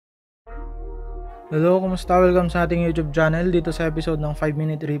Hello, kumusta? Welcome sa ating YouTube channel. Dito sa episode ng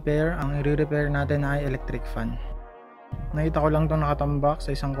 5-minute repair, ang i-repair natin ay electric fan. Nakita ko lang itong nakatambak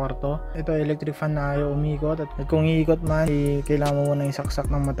sa isang kwarto. Ito ay electric fan na ayaw umikot, at kung iikot man, kailangan mo muna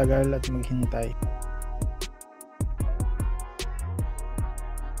isaksak ng matagal at maghintay.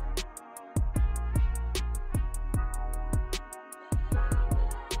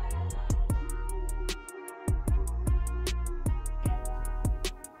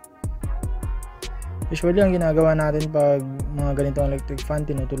 Usually, ang ginagawa natin pag mga ganitong electric fan,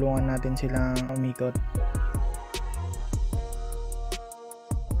 tinutulungan natin silang umikot.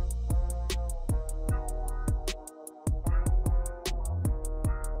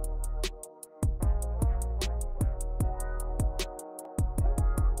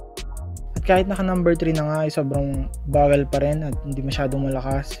 At kahit naka number 3 na nga ay sobrang bagal pa rin at hindi masyadong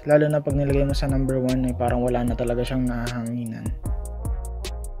malakas. Lalo na pag nilagay mo sa number 1 ay parang wala na talaga siyang nahahanginan.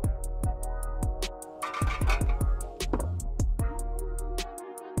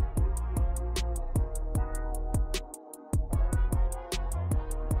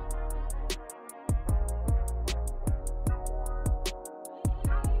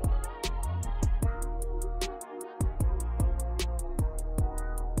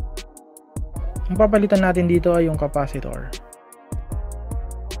 Ang papalitan natin dito ay yung capacitor.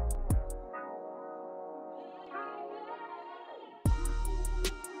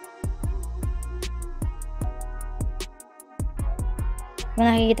 Kung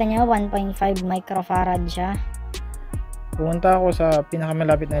nakikita nyo, 1.5 microfarad siya. Pumunta ako sa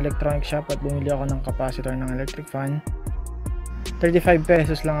pinakamalapit na electronic shop at bumili ako ng capacitor ng electric fan. 35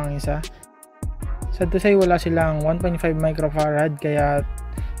 pesos lang ang isa. Sad to say, wala silang 1.5 microfarad, kaya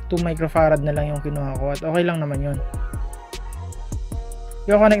 2 microfarad na lang yung kinuha ko at okay lang naman yun.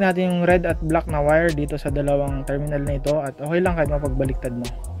 I-connect natin yung red at black na wire dito sa dalawang terminal na ito at okay lang kahit mapagbaliktad mo.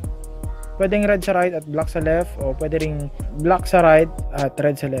 Pwedeng red sa right at black sa left, o pwede ring black sa right at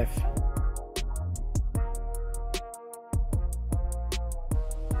red sa left.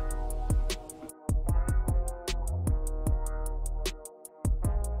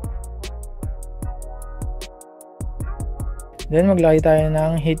 Then maglagay tayo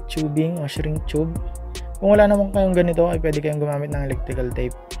ng heat tubing o shrink tube. Kung wala naman kayong ganito ay pwede kayong gumamit ng electrical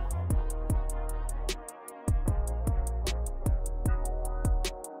tape.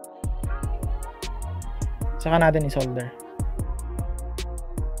 Saka natin i-solder.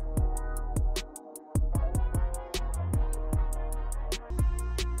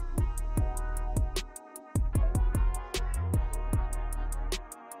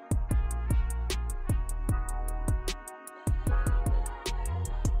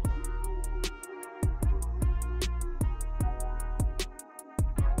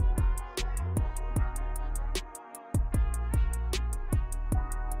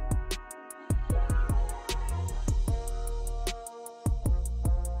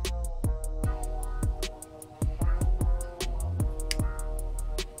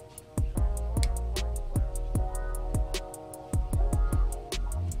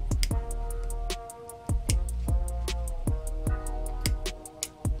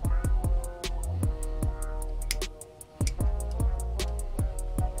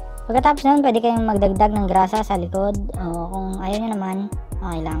 Pagkatapos nun, pwede kayong magdagdag ng grasa sa likod, o kung ayaw nyo naman,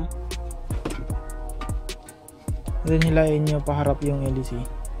 okay lang. Then hilain nyo paharap yung LEC.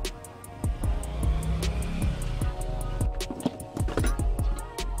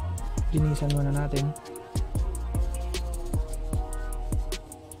 Linisan muna natin.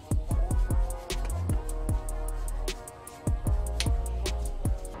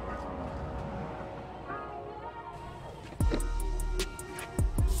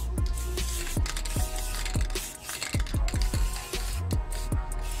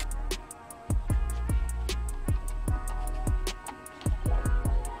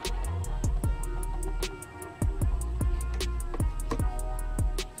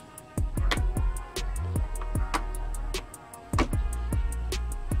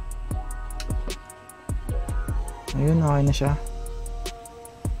 Ayun, okay na siya.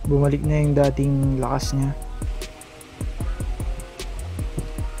 Bumalik na yung dating lakas niya.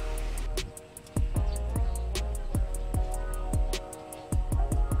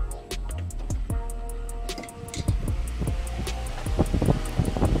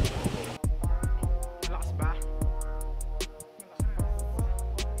 Lakas ba?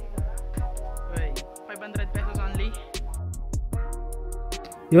 Wait, 500 pesos only.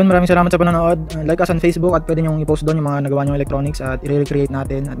 Yun, maraming salamat sa panonood. Like us on Facebook at pwede nyong i-post doon yung mga nagawa nyong electronics at i-recreate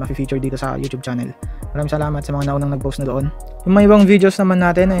natin at ma-feature dito sa YouTube channel. Maraming salamat sa mga naunang nag-post na doon. Yung mga ibang videos naman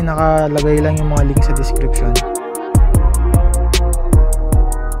natin ay nakalagay lang yung mga link sa description.